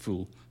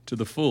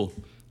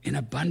 in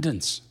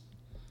abundance.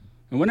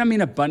 And when I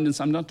mean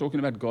abundance, I'm not talking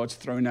about God's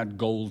throwing out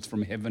gold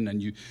from heaven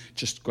and you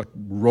just got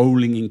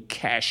rolling in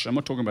cash. I'm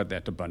not talking about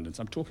that abundance.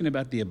 I'm talking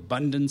about the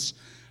abundance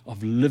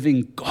of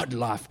living God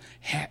life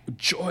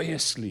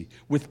joyously,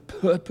 with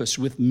purpose,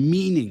 with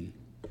meaning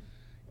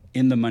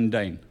in the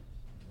mundane.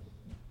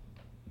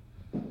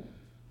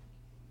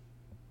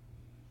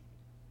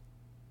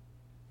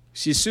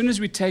 See, as soon as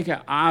we take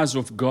our eyes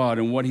off God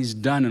and what He's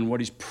done and what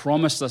He's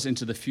promised us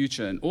into the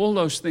future and all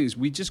those things,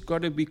 we just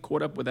got to be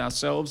caught up with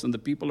ourselves and the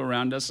people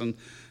around us and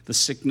the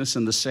sickness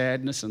and the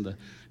sadness and the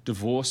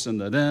divorce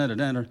and the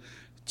da-da-da-da.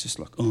 Just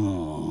like,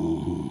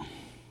 oh,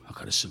 I've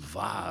got to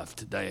survive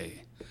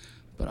today.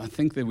 But I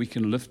think that we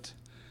can lift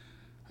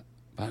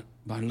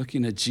by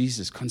looking at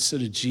Jesus.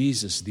 Consider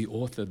Jesus the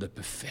author, the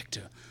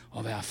perfecter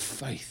of our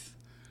faith.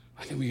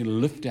 I think we can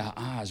lift our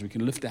eyes, we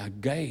can lift our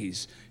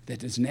gaze,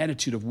 that there's an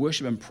attitude of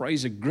worship and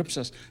praise that grips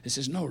us. It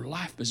says, no,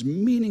 life is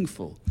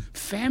meaningful.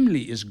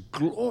 Family is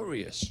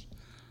glorious.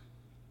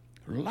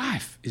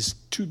 Life is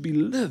to be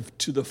lived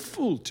to the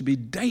full, to be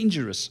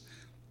dangerous.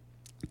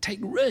 Take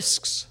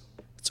risks.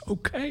 It's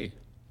okay.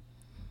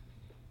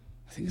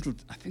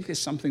 I think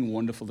there's something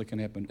wonderful that can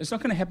happen. It's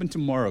not going to happen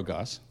tomorrow,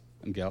 guys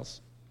and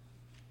gals.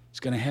 It's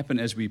going to happen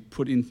as we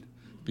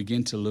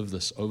begin to live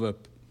this over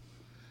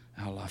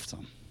our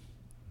lifetime.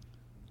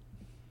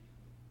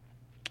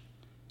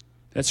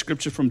 That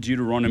scripture from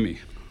Deuteronomy,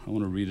 I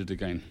want to read it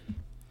again.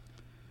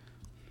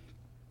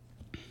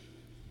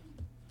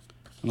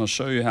 And I'll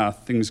show you how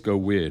things go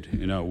weird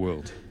in our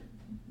world.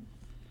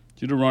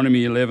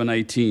 Deuteronomy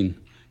 11:18.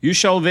 You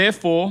shall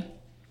therefore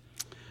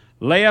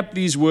lay up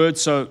these words.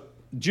 So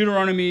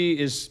Deuteronomy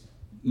is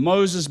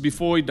Moses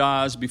before he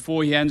dies,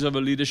 before he hands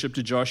over leadership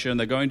to Joshua and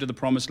they go into the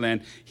promised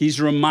land.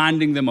 He's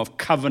reminding them of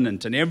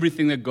covenant and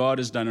everything that God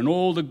has done and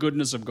all the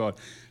goodness of God.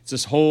 It's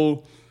this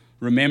whole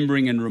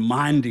remembering and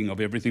reminding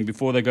of everything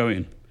before they go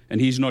in. And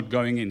he's not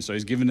going in, so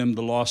he's given them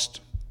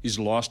his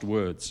last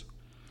words.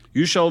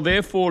 You shall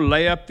therefore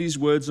lay up these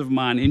words of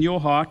mine in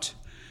your heart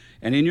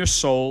and in your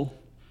soul,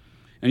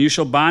 and you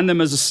shall bind them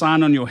as a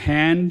sign on your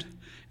hand,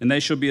 and they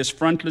shall be as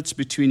frontlets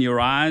between your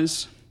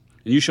eyes,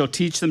 and you shall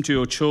teach them to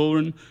your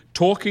children,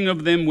 talking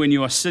of them when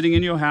you are sitting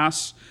in your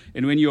house,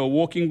 and when you are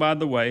walking by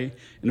the way,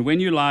 and when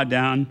you lie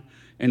down,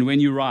 and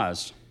when you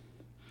rise.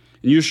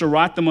 And you shall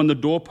write them on the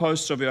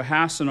doorposts of your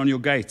house and on your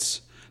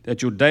gates,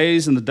 that your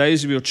days and the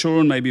days of your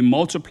children may be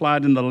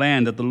multiplied in the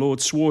land that the Lord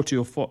swore to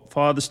your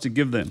fathers to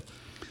give them,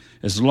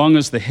 as long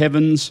as the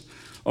heavens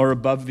are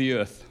above the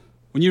earth.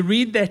 When you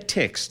read that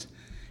text,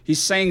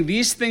 he's saying,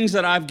 these things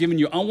that I've given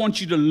you, I want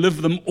you to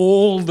live them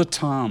all the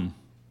time.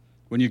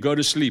 When you go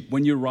to sleep,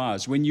 when you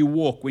rise, when you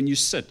walk, when you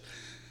sit.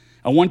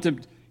 I want to,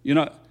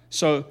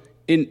 so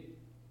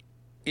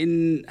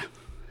in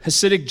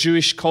Hasidic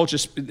Jewish culture,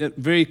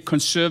 very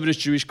conservative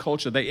Jewish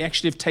culture, they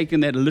actually have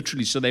taken that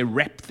literally. So they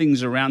wrap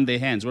things around their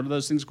hands. What are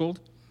those things called?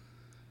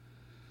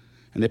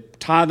 And they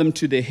tie them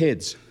to their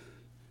heads.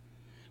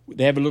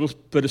 They have a little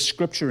bit of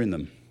scripture in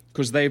them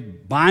because they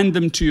bind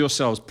them to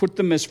yourselves. Put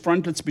them as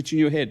frontlets between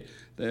your head.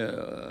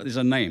 There's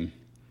a name.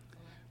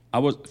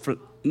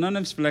 None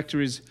of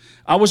phylacteries.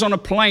 I was on a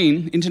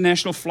plane,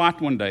 international flight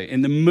one day.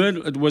 In the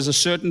middle, it was a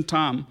certain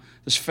time.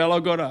 This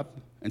fellow got up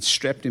and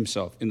strapped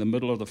himself in the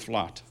middle of the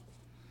flight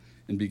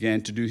and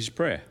began to do his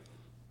prayer.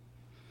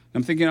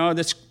 I'm thinking,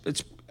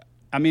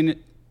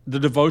 the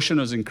devotion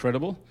is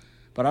incredible,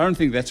 but I don't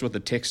think that's what the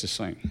text is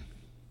saying.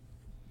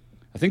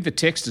 I think the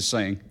text is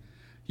saying,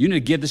 you need to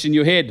get this in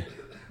your head.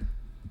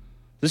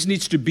 This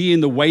needs to be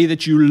in the way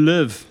that you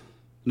live.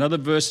 Another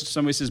verse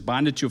somewhere says,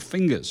 bind it to your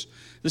fingers.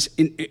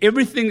 In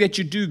everything that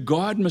you do,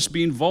 God must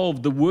be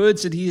involved. The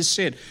words that He has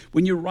said,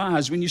 when you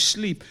rise, when you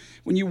sleep,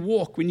 when you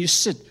walk, when you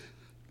sit,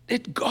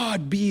 let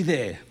God be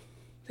there.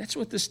 That's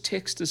what this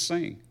text is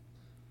saying.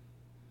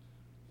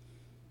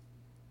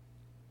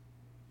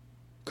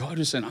 God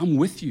is saying, I'm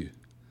with you.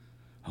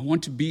 I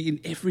want to be in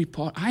every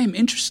part. I am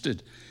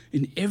interested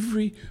in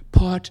every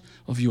part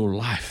of your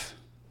life.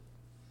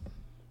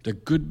 The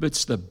good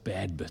bits, the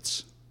bad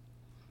bits.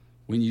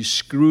 When you're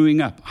screwing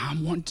up,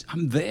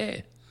 I'm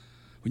there.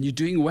 When you're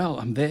doing well,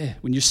 I'm there.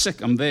 When you're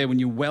sick, I'm there. When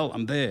you're well,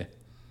 I'm there.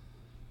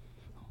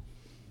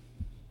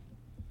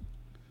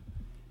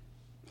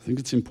 I think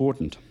it's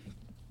important.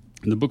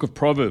 In the book of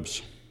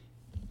Proverbs,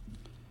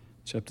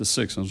 chapter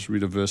 6, I'll just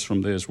read a verse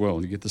from there as well.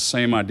 You get the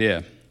same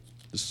idea.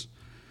 This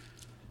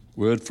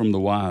word from the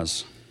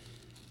wise.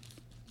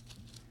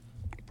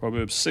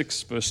 Proverbs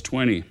 6, verse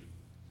 20.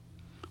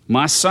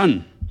 My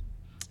son,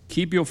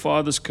 keep your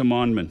father's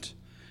commandment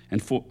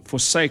and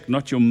forsake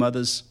not your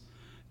mother's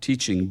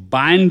teaching.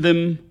 Bind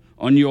them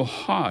on your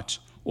heart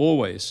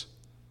always.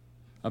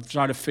 I've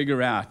tried to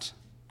figure out,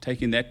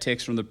 taking that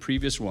text from the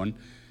previous one,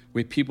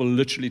 where people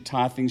literally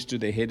tie things to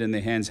their head and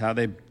their hands, how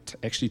they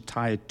actually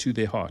tie it to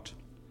their heart.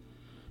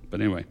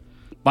 But anyway,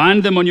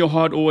 bind them on your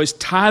heart always,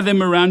 tie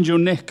them around your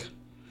neck.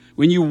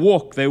 When you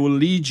walk, they will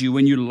lead you.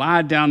 When you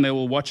lie down, they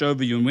will watch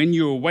over you. And when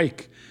you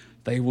awake,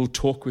 they will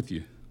talk with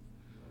you.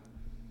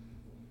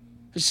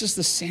 It's just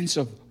the sense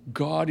of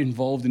God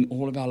involved in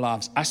all of our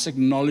lives, us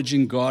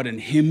acknowledging God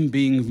and Him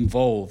being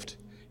involved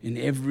in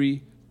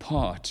every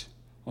part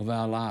of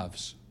our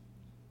lives.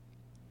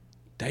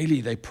 Daily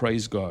they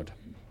praise God.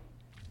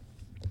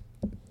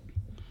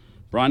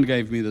 Brian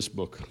gave me this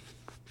book.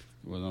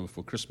 It was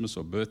for Christmas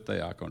or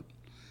birthday, I can't.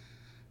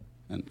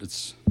 And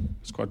it's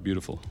quite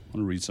beautiful. I want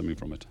to read something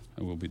from it.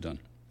 I will be done.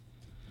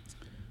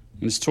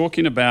 And it's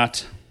talking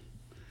about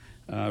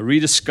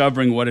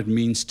rediscovering what it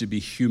means to be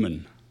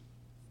human.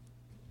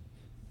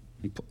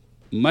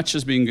 Much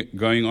has been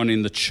going on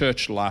in the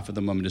church life at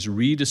the moment is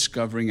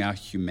rediscovering our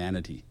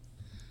humanity,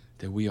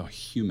 that we are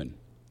human.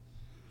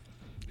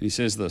 He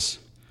says this,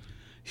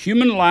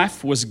 human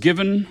life was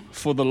given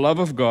for the love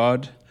of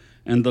God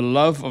and the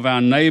love of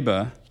our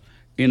neighbor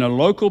in a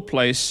local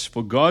place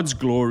for God's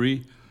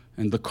glory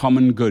and the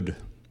common good.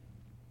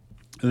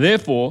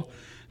 Therefore,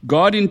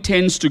 God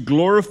intends to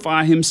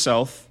glorify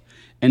Himself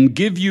and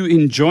give you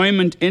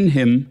enjoyment in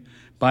Him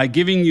by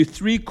giving you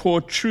 3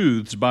 core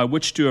truths by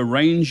which to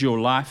arrange your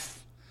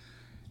life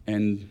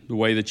and the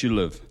way that you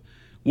live.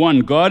 1,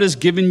 God has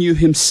given you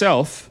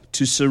Himself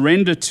to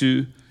surrender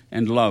to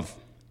and love.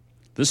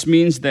 This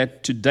means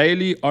that to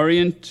daily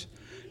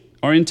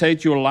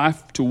orientate your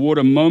life toward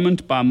a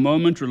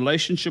moment-by-moment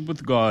relationship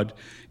with God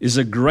is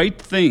a great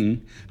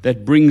thing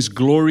that brings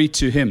glory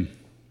to Him.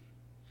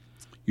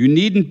 You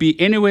needn't be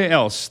anywhere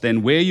else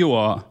than where you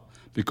are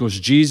because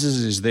Jesus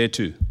is there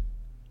too.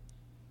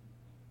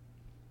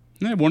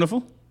 Isn't that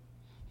wonderful?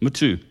 Number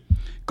 2,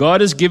 God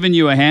has given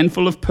you a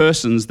handful of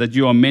persons that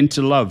you are meant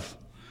to love.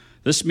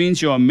 This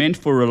means you are meant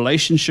for a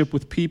relationship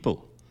with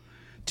people.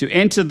 To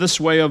enter this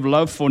way of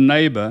love for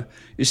neighbor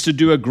is to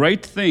do a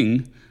great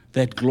thing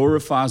that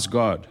glorifies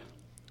God.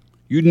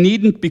 You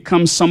needn't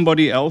become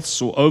somebody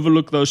else or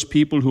overlook those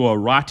people who are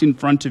right in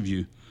front of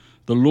you.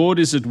 The Lord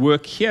is at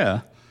work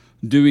here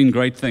doing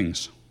great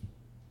things.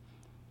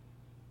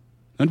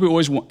 Don't we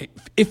always want,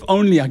 if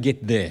only I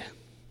get there.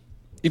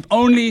 If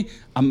only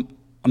I'm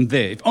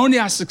there. If only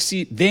I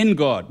succeed, then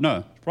God.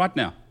 No, right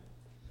now.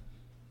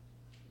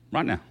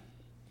 Right now.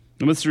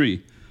 Number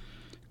 3,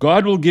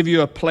 God will give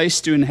you a place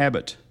to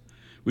inhabit,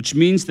 which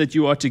means that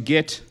you are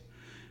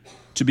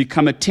to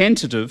become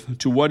attentive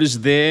to what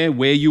is there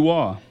where you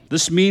are.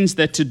 This means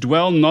that to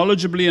dwell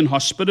knowledgeably and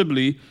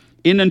hospitably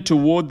in and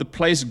toward the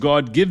place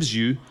God gives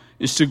you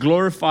is to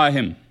glorify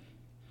Him.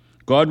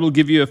 God will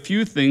give you a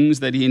few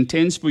things that He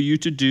intends for you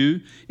to do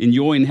in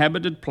your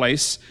inhabited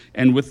place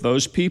and with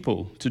those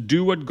people. To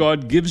do what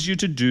God gives you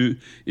to do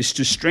is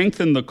to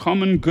strengthen the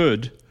common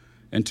good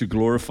and to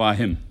glorify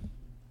Him.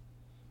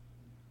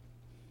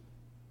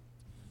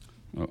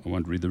 I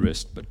won't read the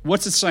rest, but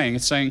what's it saying?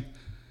 It's saying,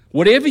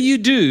 whatever you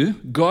do,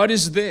 God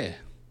is there.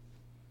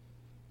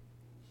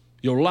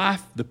 Your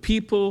life, the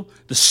people,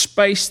 the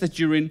space that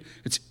you're in,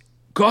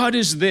 God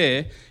is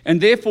there,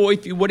 and therefore,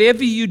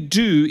 whatever you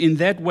do in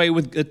that way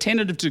with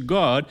attentive to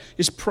God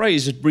is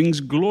praise. It brings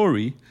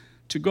glory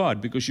to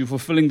God because you're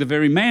fulfilling the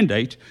very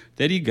mandate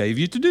that He gave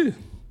you to do.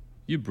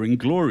 You bring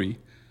glory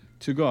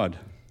to God.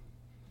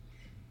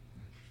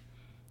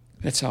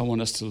 That's how I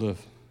want us to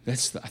live. I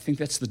think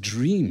that's the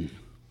dream.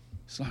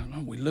 It's like,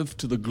 no, we live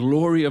to the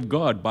glory of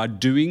God by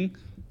doing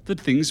the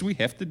things we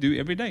have to do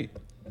every day.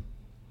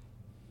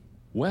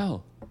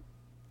 Well,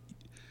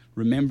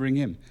 remembering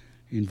Him,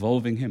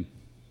 involving Him.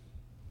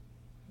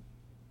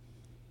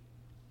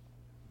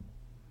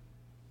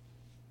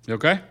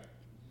 Okay?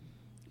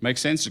 Make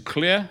sense?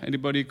 Clear?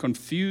 Anybody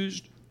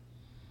confused?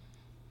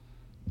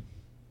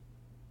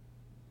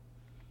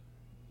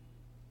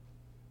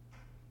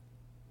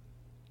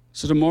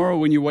 So tomorrow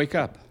when you wake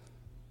up,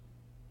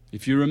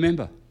 if you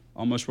remember,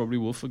 I most probably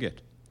will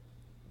forget.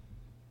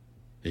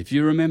 If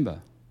you remember,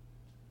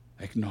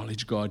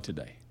 acknowledge God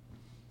today.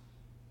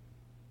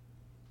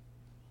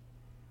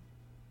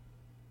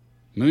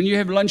 When you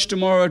have lunch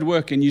tomorrow at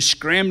work and you're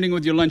scrambling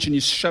with your lunch and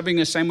you're shoving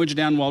a sandwich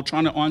down while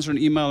trying to answer an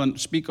email and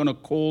speak on a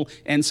call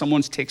and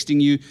someone's texting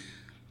you,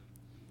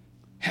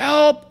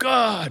 help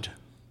God.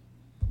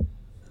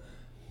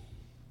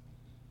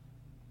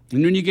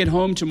 And when you get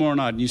home tomorrow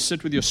night and you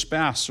sit with your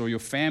spouse or your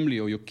family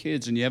or your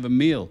kids and you have a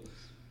meal,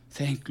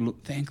 thank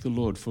the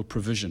Lord for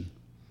provision.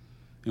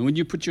 And when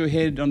you put your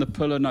head on the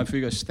pillow and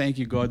you go, thank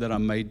you, God, that I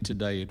made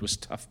today. It was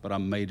tough, but I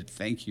made it.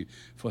 Thank you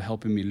for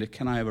helping me.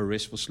 Can I have a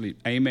restful sleep?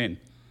 Amen.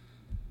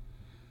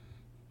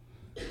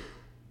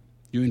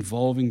 You're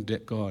involving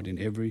God in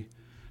every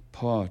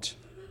part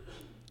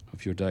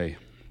of your day.